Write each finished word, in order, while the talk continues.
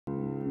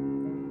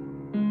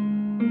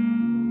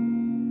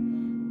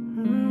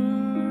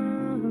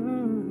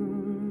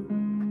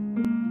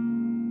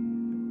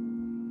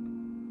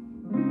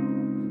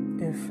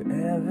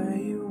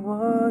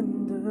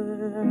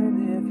hurt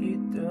if you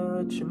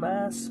touch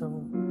my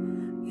soul.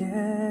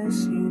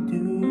 Yes, you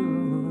do.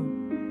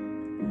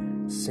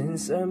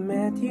 Since I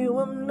met you,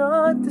 I'm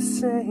not the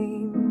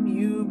same.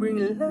 You bring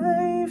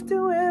life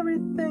to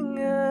everything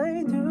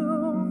I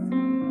do.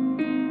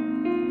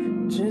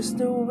 Just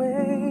the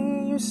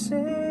way you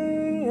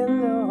say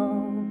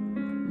hello,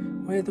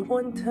 with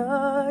one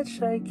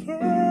touch I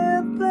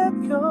can't let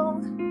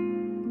go.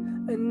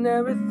 I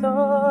never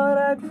thought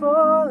I'd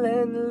fall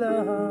in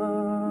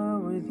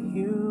love with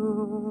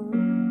you.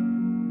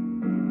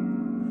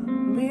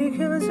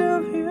 Because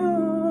of you,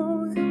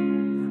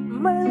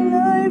 my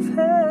life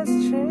has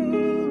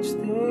changed.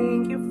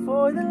 Thank you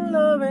for the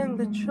love and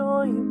the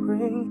joy you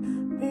bring.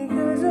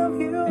 Because of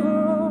you,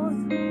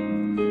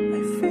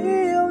 I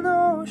feel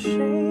no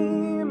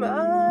shame.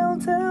 I'll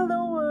tell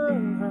the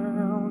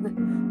world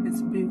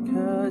it's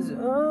because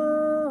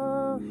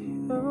of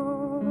you.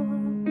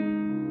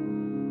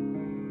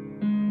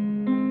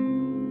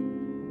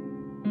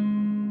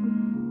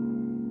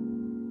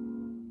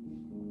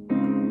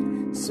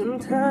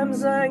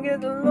 Sometimes I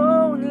get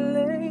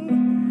lonely,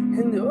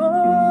 and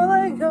all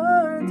I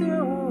gotta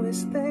do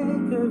is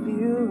think of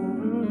you.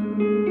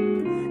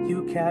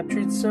 You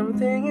captured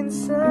something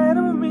inside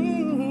of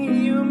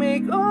me. You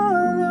make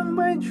all of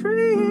my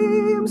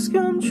dreams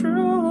come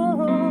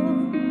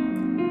true.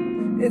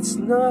 It's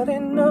not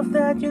enough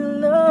that you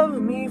love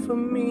me for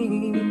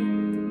me.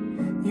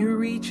 You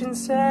reach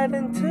inside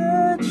and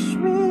touch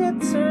me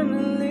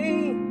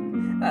eternally.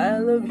 I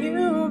love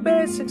you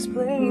best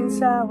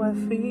explains how I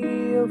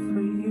feel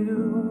for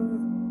you.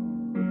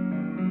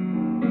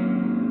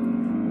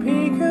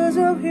 Because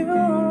of you,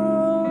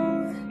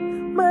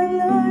 my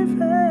life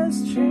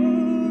has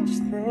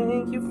changed.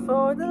 Thank you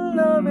for the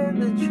love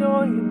and the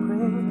joy you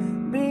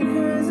bring.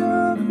 Because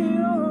of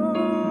you,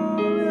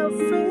 I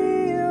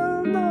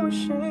feel no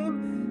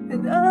shame,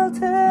 and I'll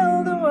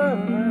tell the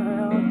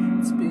world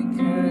it's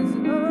because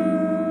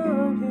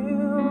of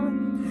you.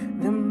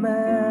 The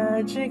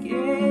magic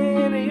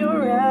in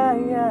your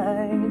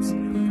eyes,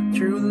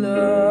 true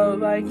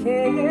love I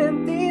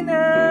can't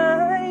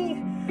deny.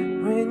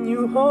 When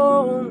you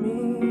hold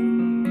me,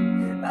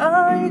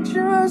 I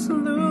just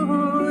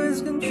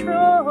lose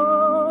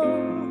control.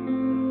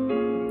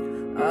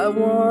 I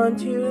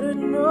want you to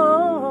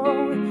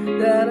know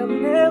that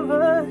I'm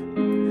never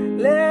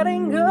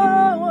letting go.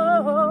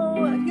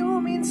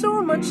 You mean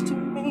so much to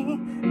me,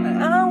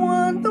 I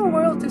want the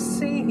world to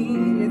see.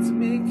 It's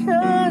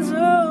because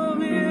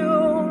of you.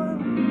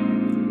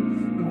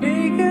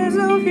 Because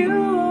of you,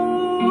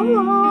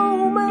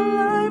 my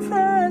life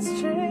has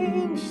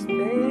changed.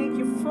 Thank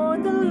you for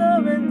the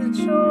love and the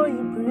joy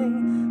you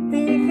bring.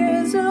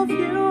 Because of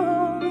you,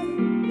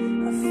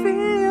 I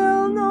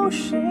feel no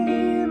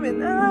shame,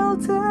 and I'll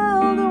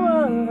tell the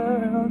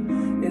world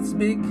it's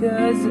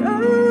because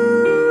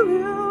of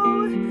you.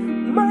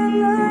 My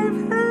life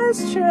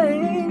has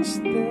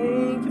changed.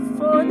 Thank you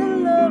for the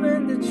love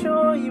and the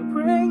joy you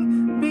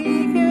bring.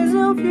 Because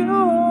of you,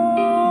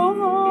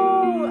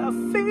 I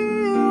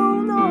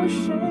feel no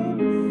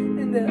shame,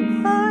 and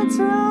I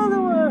tell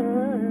the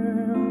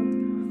world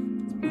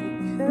it's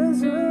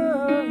because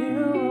of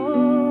you.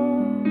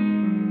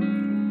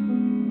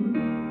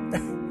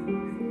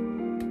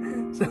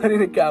 Sorry,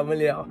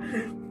 nagkamali ako.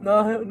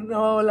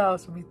 Nawawala ako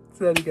sa beat.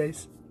 Sorry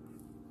guys.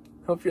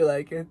 Hope you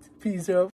like it. Peace out.